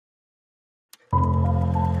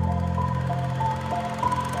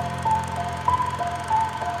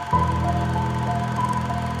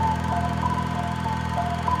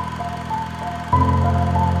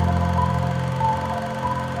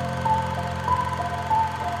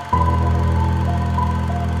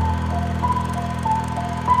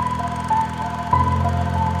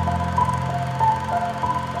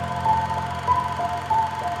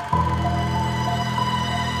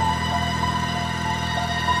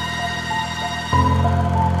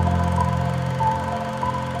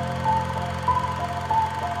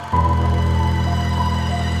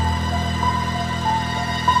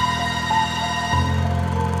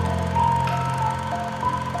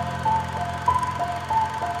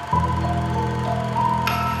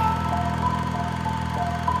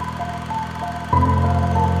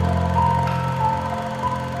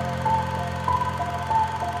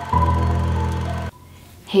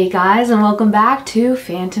Hey guys, and welcome back to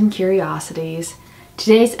Phantom Curiosities.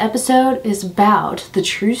 Today's episode is about the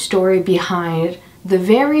true story behind the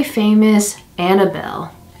very famous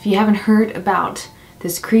Annabelle. If you haven't heard about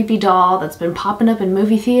this creepy doll that's been popping up in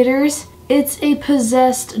movie theaters, it's a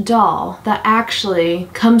possessed doll that actually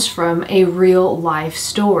comes from a real life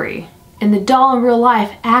story. And the doll in real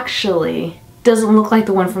life actually doesn't look like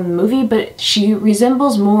the one from the movie, but she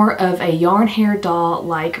resembles more of a yarn hair doll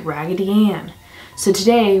like Raggedy Ann. So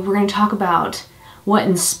today we're going to talk about what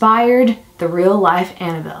inspired the real life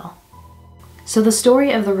Annabelle. So the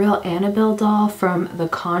story of the real Annabelle doll from The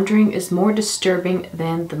Conjuring is more disturbing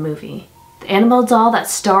than the movie. The Annabelle doll that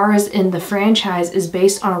stars in the franchise is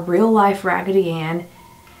based on a real life Raggedy Ann,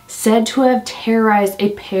 said to have terrorized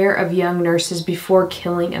a pair of young nurses before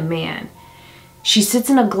killing a man. She sits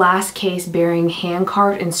in a glass case bearing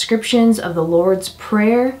hand-carved inscriptions of the Lord's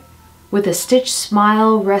Prayer, with a stitched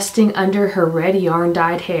smile resting under her red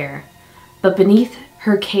yarn-dyed hair. But beneath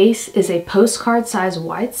her case is a postcard-sized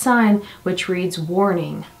white sign which reads,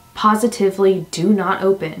 "Warning, positively do not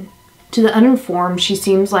open." To the uninformed, she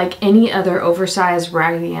seems like any other oversized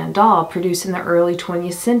Raggedy Ann doll produced in the early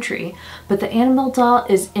 20th century, but the Annabelle doll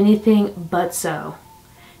is anything but so.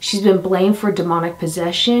 She's been blamed for demonic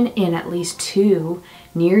possession and at least 2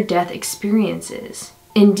 near-death experiences.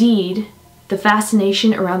 Indeed, the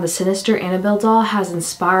fascination around the sinister Annabelle doll has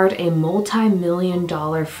inspired a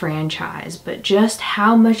multi-million-dollar franchise, but just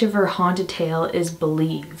how much of her haunted tale is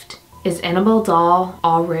believed? Is Annabelle doll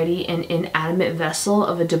already an inanimate vessel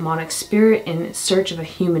of a demonic spirit in search of a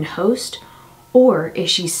human host? Or is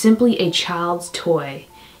she simply a child's toy,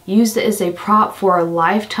 used as a prop for a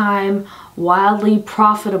lifetime, wildly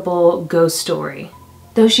profitable ghost story?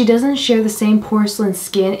 Though she doesn't share the same porcelain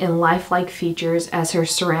skin and lifelike features as her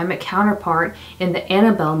ceramic counterpart in the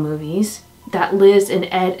Annabelle movies, that lives in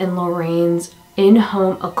Ed and Lorraine's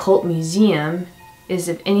in-home occult museum, is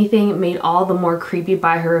if anything made all the more creepy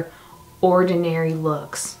by her ordinary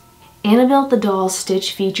looks. Annabelle the doll's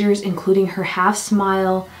stitch features, including her half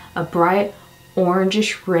smile, a bright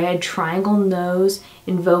orangish red triangle nose,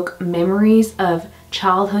 invoke memories of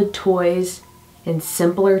childhood toys and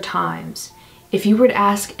simpler times. If you were to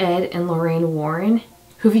ask Ed and Lorraine Warren,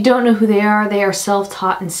 who, if you don't know who they are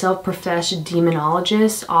self-taught and self-professed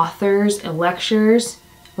demonologists, authors, and lecturers.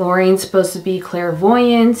 Lorraine's supposed to be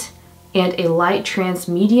clairvoyant and a light trance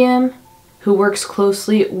medium who works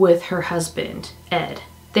closely with her husband, Ed.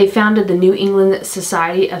 They founded the New England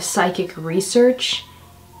Society of Psychic Research,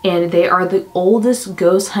 and they are the oldest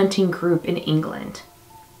ghost hunting group in England.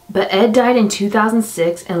 But Ed died in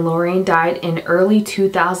 2006 and Lorraine died in early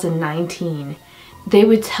 2019. They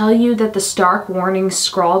would tell you that the stark warnings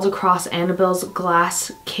scrawled across Annabelle's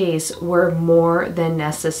glass case were more than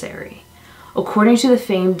necessary. According to the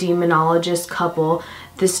famed demonologist couple,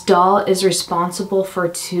 this doll is responsible for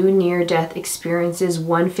 2 near-death experiences,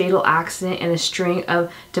 1 fatal accident, and a string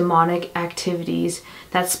of demonic activities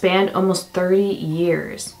that spanned almost 30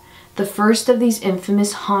 years. The first of these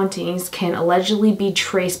infamous hauntings can allegedly be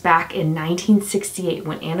traced back in 1968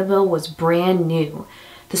 when Annabelle was brand new.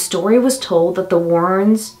 The story was told that the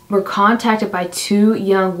Warrens were contacted by 2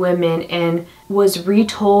 young women and was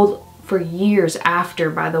retold for years after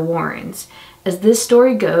by the Warrens. As this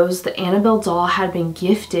story goes, the Annabelle doll had been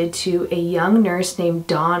gifted to a young nurse named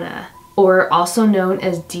Donna, or also known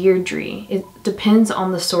as Deirdre. It depends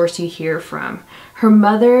on the source you hear from. Her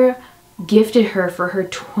mother gifted her for her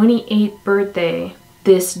 28th birthday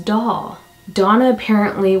this doll. Donna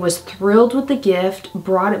apparently was thrilled with the gift,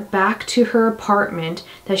 brought it back to her apartment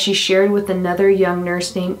that she shared with another young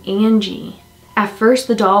nurse named Angie. At first,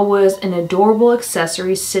 the doll was an adorable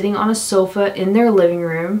accessory sitting on a sofa in their living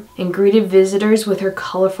room and greeted visitors with her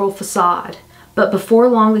colorful facade. But before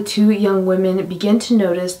long, the 2 young women began to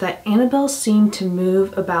notice that Annabelle seemed to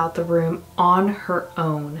move about the room on her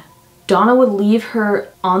own. Donna would leave her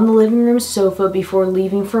on the living room sofa before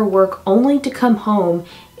leaving for work, only to come home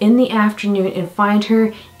in the afternoon and find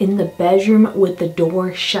her in the bedroom with the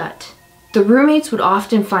door shut. The roommates would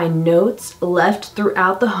often find notes left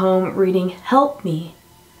throughout the home reading, "Help me."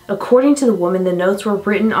 According to the woman, the notes were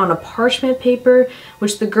written on a parchment paper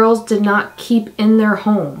which the girls did not keep in their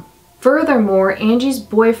home. Furthermore, Angie's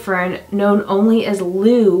boyfriend, known only as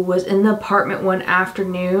Lou, was in the apartment one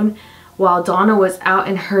afternoon while Donna was out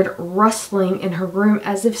and heard rustling in her room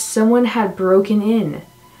as if someone had broken in.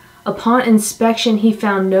 Upon inspection, he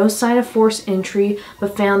found no sign of forced entry,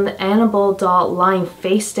 but found the Annabelle doll lying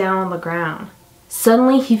face down on the ground.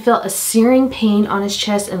 Suddenly, he felt a searing pain on his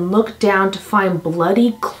chest and looked down to find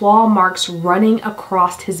bloody claw marks running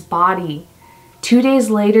across his body. 2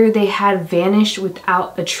 days later, they had vanished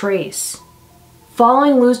without a trace.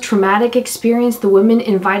 Following Lou's traumatic experience, the women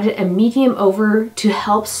invited a medium over to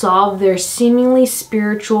help solve their seemingly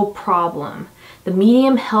spiritual problem. The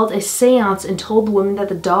medium held a seance and told the women that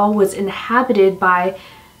the doll was inhabited by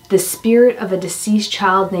the spirit of a deceased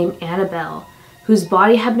child named Annabelle, whose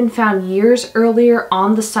body had been found years earlier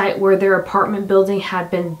on the site where their apartment building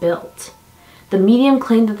had been built. The medium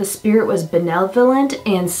claimed that the spirit was benevolent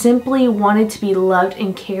and simply wanted to be loved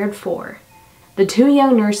and cared for. The two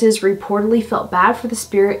young nurses reportedly felt bad for the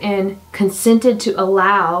spirit and consented to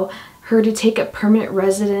allow her to take up permanent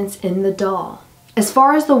residence in the doll. As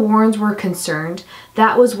far as the Warrens were concerned,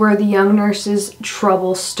 that was where the young nurses'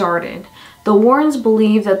 trouble started. The Warrens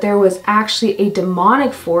believed that there was actually a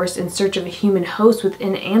demonic force in search of a human host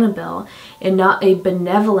within Annabelle and not a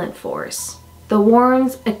benevolent force. The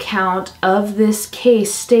Warrens' account of this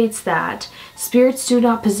case states that spirits do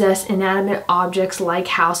not possess inanimate objects like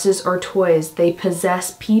houses or toys. They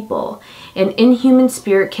possess people. An inhuman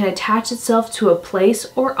spirit can attach itself to a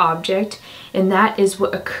place or object, and that is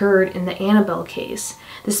what occurred in the Annabelle case.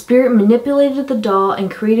 The spirit manipulated the doll and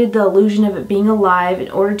created the illusion of it being alive in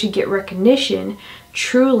order to get recognition.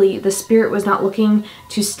 Truly, the spirit was not looking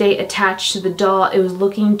to stay attached to the doll. It was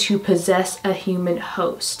looking to possess a human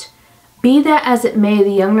host. Be that as it may,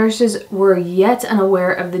 the young nurses were yet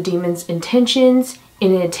unaware of the demon's intentions.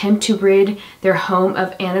 In an attempt to rid their home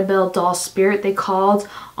of Annabelle doll's spirit, they called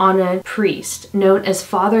on a priest known as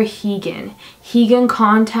Father Hegan. Hegan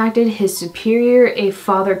contacted his superior, a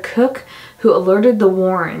Father Cook, who alerted the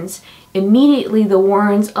Warrens. Immediately, the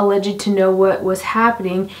Warrens, alleged to know what was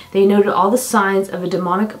happening, they noted all the signs of a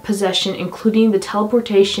demonic possession, including the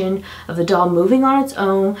teleportation of the doll moving on its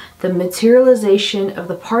own, the materialization of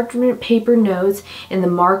the parchment paper notes, and the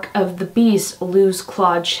mark of the beast, Lou's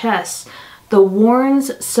clawed chest. The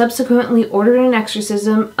Warrens subsequently ordered an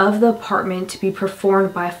exorcism of the apartment to be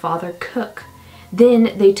performed by Father Cook.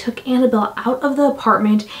 Then they took Annabelle out of the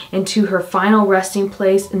apartment and to her final resting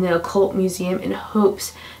place in the occult museum in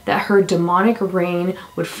hopes that her demonic reign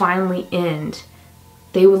would finally end.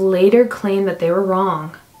 They would later claim that they were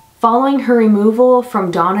wrong. Following her removal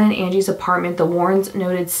from Donna and Angie's apartment, the Warrens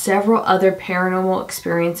noted several other paranormal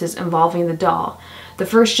experiences involving the doll, the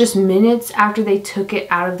first just minutes after they took it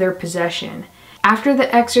out of their possession. After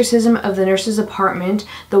the exorcism of the nurse's apartment,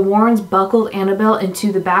 the Warrens buckled Annabelle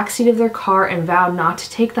into the backseat of their car and vowed not to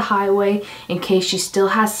take the highway in case she still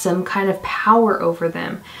has some kind of power over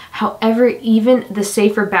them. However, even the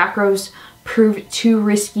safer back roads proved too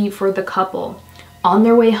risky for the couple. On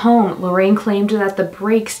their way home, Lorraine claimed that the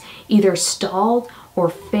brakes either stalled or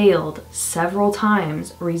failed several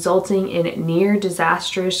times, resulting in near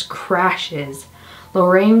disastrous crashes.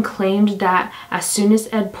 Lorraine claimed that as soon as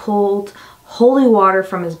Ed pulled holy water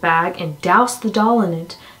from his bag and doused the doll in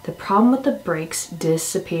it, the problem with the brakes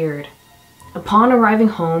disappeared. Upon arriving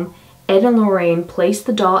home, Ed and Lorraine placed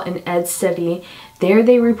the doll in Ed's study. There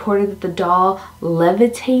they reported that the doll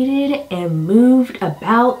levitated and moved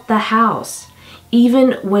about the house.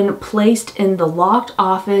 Even when placed in the locked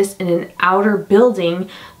office in an outer building,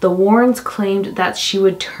 the Warrens claimed that she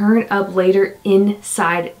would turn up later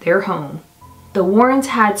inside their home. The Warrens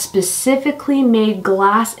had specifically made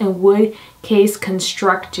glass and wood case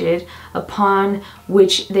constructed upon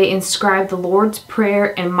which they inscribed the Lord's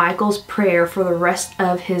Prayer and Michael's Prayer for the rest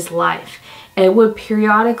of his life. Ed would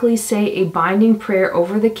periodically say a binding prayer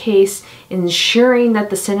over the case, ensuring that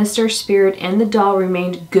the sinister spirit and the doll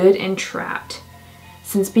remained good and trapped.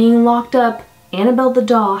 Since being locked up, Annabelle the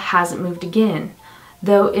doll hasn't moved again,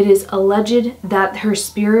 though it is alleged that her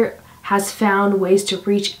spirit has found ways to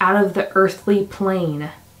reach out of the earthly plane.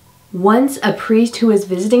 Once, a priest who was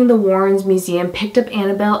visiting the Warrens Museum picked up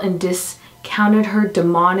Annabelle and discounted her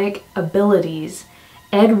demonic abilities.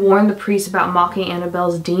 Ed warned the priest about mocking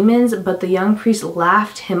Annabelle's demons, but the young priest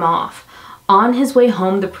laughed him off. On his way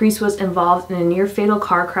home, the priest was involved in a near-fatal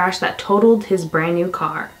car crash that totaled his brand new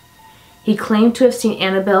car. He claimed to have seen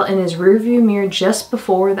Annabelle in his rearview mirror just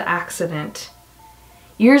before the accident.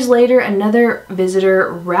 Years later, another visitor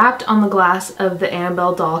rapped on the glass of the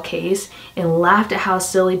Annabelle doll case and laughed at how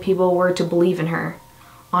silly people were to believe in her.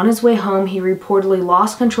 On his way home, he reportedly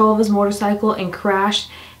lost control of his motorcycle and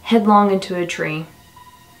crashed headlong into a tree.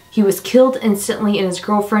 He was killed instantly and his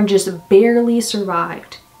girlfriend just barely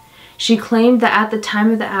survived. She claimed that at the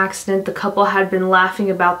time of the accident, the couple had been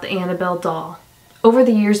laughing about the Annabelle doll. Over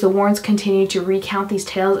the years, the Warrens continued to recount these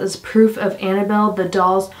tales as proof of Annabelle the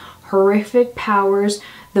doll's horrific powers,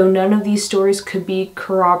 though none of these stories could be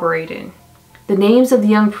corroborated. The names of the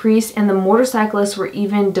young priest and the motorcyclist were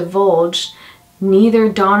even divulged. Neither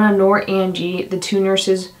Donna nor Angie, the two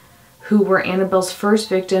nurses who were Annabelle's first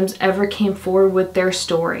victims, ever came forward with their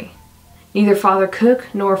story. Neither Father Cook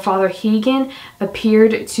nor Father Hegan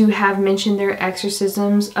appeared to have mentioned their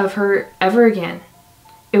exorcisms of her ever again.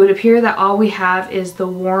 It would appear that all we have is the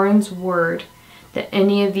Warrens' word that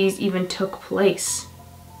any of these even took place.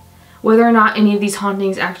 Whether or not any of these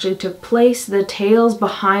hauntings actually took place, the tales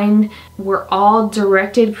behind were all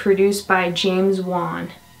produced by James Wan,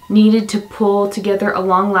 needed to pull together a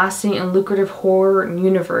long-lasting and lucrative horror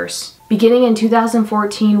universe. Beginning in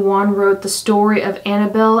 2014, Wan wrote the story of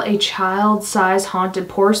Annabelle, a child-sized haunted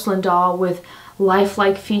porcelain doll with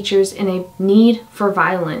lifelike features and a need for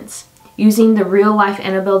violence, using the real-life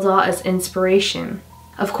Annabelle doll as inspiration.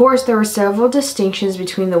 Of course, there were several distinctions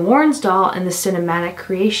between the Warrens' doll and the cinematic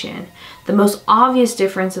creation. The most obvious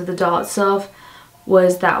difference of the doll itself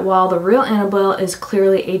was that while the real Annabelle is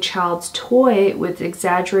clearly a child's toy with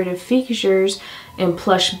exaggerated features and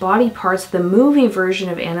plush body parts, the movie version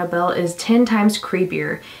of Annabelle is 10 times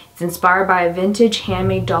creepier. It's inspired by a vintage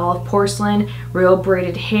handmade doll of porcelain, real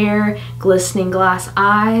braided hair, glistening glass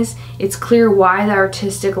eyes. It's clear why the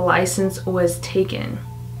artistic license was taken.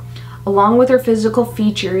 Along with her physical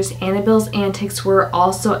features, Annabelle's antics were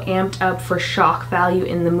also amped up for shock value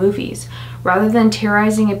in the movies. Rather than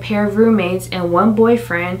terrorizing a pair of roommates and one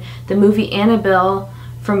boyfriend, the movie Annabelle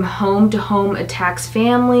from Home to Home attacks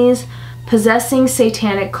families, possessing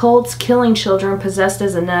satanic cults, killing children possessed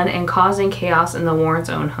as a nun, and causing chaos in the Warrens'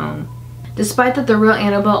 own home. Despite that the real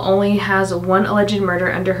Annabelle only has one alleged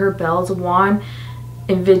murder under her belt, Wan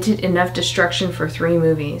invented enough destruction for 3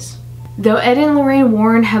 movies. Though Ed and Lorraine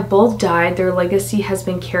Warren have both died, their legacy has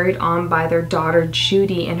been carried on by their daughter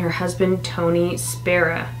Judy and her husband Tony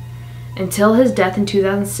Spera. Until his death in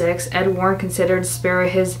 2006, Ed Warren considered Spera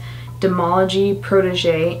his demology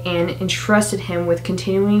protege and entrusted him with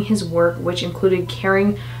continuing his work, which included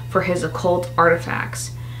caring for his occult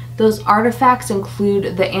artifacts. Those artifacts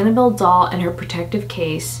include the Annabelle doll and her protective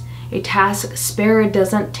case, a task Spera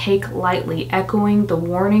doesn't take lightly. Echoing the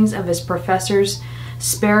warnings of his professors,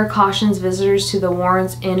 Spera cautions visitors to the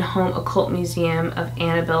Warrens' in-home occult museum of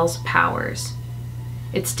Annabelle's powers.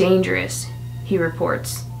 "It's dangerous," he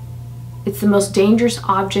reports. "It's the most dangerous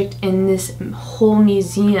object in this whole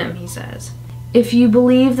museum," he says. If you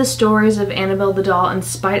believe the stories of Annabelle the doll in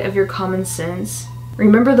spite of your common sense,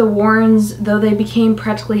 remember the Warrens, though they became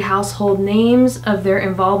practically household names of their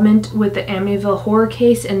involvement with the Amityville horror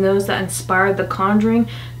case and those that inspired The Conjuring,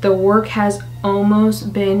 their work has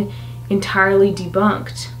almost been entirely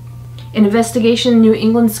debunked. An investigation in the New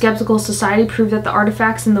England Skeptical Society proved that the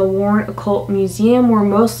artifacts in the Warren Occult Museum were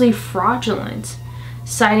mostly fraudulent,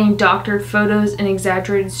 citing doctored photos and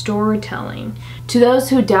exaggerated storytelling. To those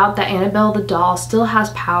who doubt that Annabelle the doll still has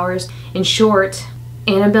powers, in short,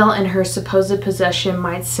 Annabelle and her supposed possession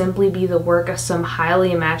might simply be the work of some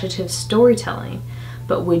highly imaginative storytelling.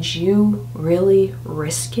 But would you really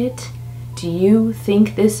risk it? Do you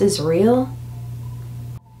think this is real?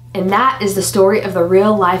 And that is the story of the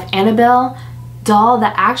real-life Annabelle doll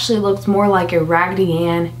that actually looks more like a Raggedy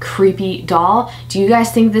Ann creepy doll. Do you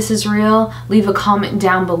guys think this is real? Leave a comment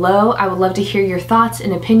down below. I would love to hear your thoughts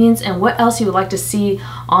and opinions and what else you would like to see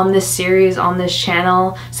on this series, on this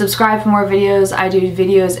channel. Subscribe for more videos. I do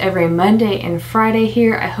videos every Monday and Friday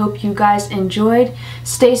here. I hope you guys enjoyed.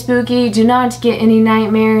 Stay spooky. Do not get any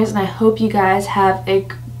nightmares. And I hope you guys have a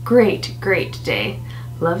great day.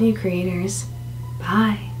 Love you, creators.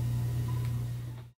 Bye.